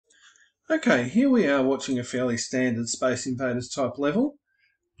Okay, here we are watching a fairly standard Space Invaders type level,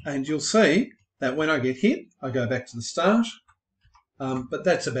 and you'll see that when I get hit, I go back to the start, but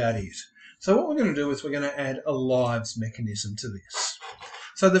that's about it. So what we're going to do is we're going to add a lives mechanism to this.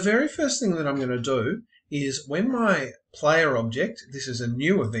 So the very first thing that I'm going to do is when my player object, this is a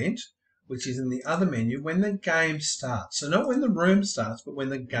new event, which is in the other menu, when the game starts. So not when the room starts, but when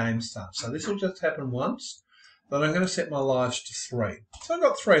the game starts. So this will just happen once. But I'm going to set my lives to 3. So I've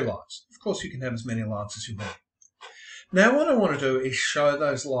got 3 lives. Of course, you can have as many lives as you want. Now what I want to do is show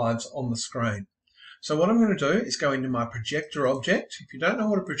those lives on the screen. So what I'm going to do is go into my projector object. If you don't know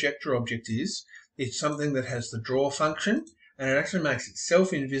what a projector object is, it's something that has the draw function, and it actually makes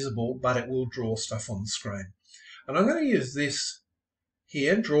itself invisible, but it will draw stuff on the screen. And I'm going to use this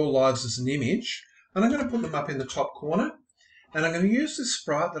here, draw lives as an image, and I'm going to put them up in the top corner. And I'm going to use this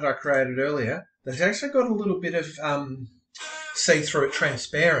sprite that I created earlier that's actually got a little bit of see-through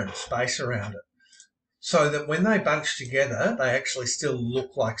transparent space around it, so that when they bunch together, they actually still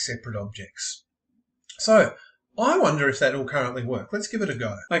look like separate objects. So I wonder if that will currently work. Let's give it a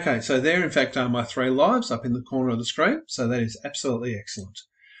go. Okay, so there in fact are my 3 lives up in the corner of the screen, so that is absolutely excellent.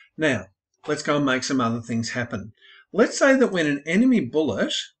 Now, let's go and make some other things happen. Let's say that when an enemy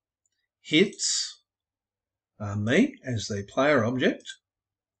bullet hits me as the player object,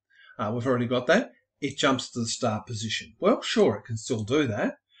 we've already got that, it jumps to the start position. Well, sure, it can still do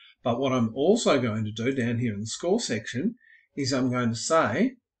that, but what I'm also going to do down here in the score section is I'm going to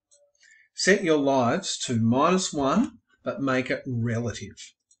say, set your lives to -1, but make it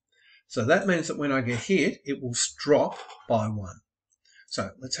relative. So that means that when I get hit, it will drop by 1. So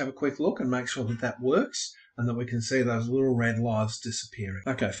let's have a quick look and make sure that that works, and that we can see those little red lives disappearing.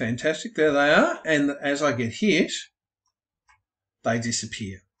 Okay, fantastic. There they are. And as I get hit, they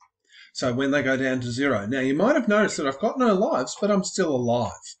disappear. So when they go down to 0. Now, you might have noticed that I've got no lives, but I'm still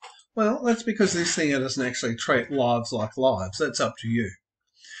alive. Well, that's because this thing doesn't actually treat lives like lives. That's up to you.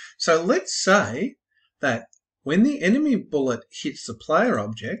 So let's say that when the enemy bullet hits the player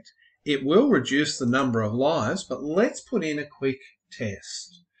object, it will reduce the number of lives, but let's put in a quick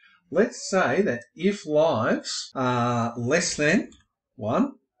test. Let's say that if lives are less than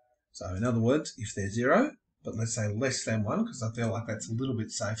 1, so in other words, if they're 0, but let's say less than 1, because I feel like that's a little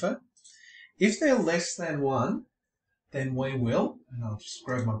bit safer. If they're less than 1, then we will, and I'll just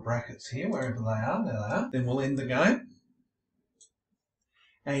grab my brackets here, wherever they are, there they are, then we'll end the game.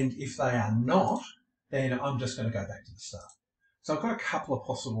 And if they are not, then I'm just going to go back to the start. So I've got a couple of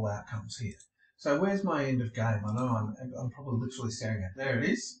possible outcomes here. So where's my end of game? I know I'm probably literally staring at it. There it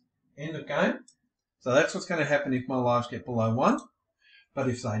is. End of game. So that's what's going to happen if my lives get below 1. But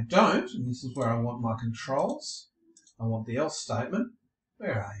if they don't, and this is where I want my controls, I want the else statement.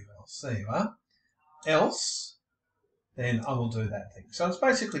 Where are you, else? There you are. Else, then I will do that thing. So it's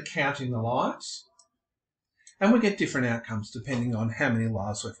basically counting the lives, and we get different outcomes depending on how many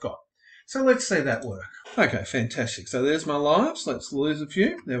lives we've got. So let's see that work. Okay, fantastic. So there's my lives. Let's lose a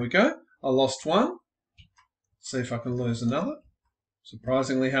few. There we go. I lost 1. See if I can lose another.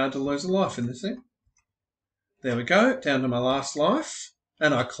 Surprisingly hard to lose a life in this thing. There we go, down to my last life,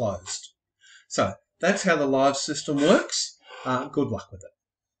 and I closed. So that's how the live system works. Good luck with it.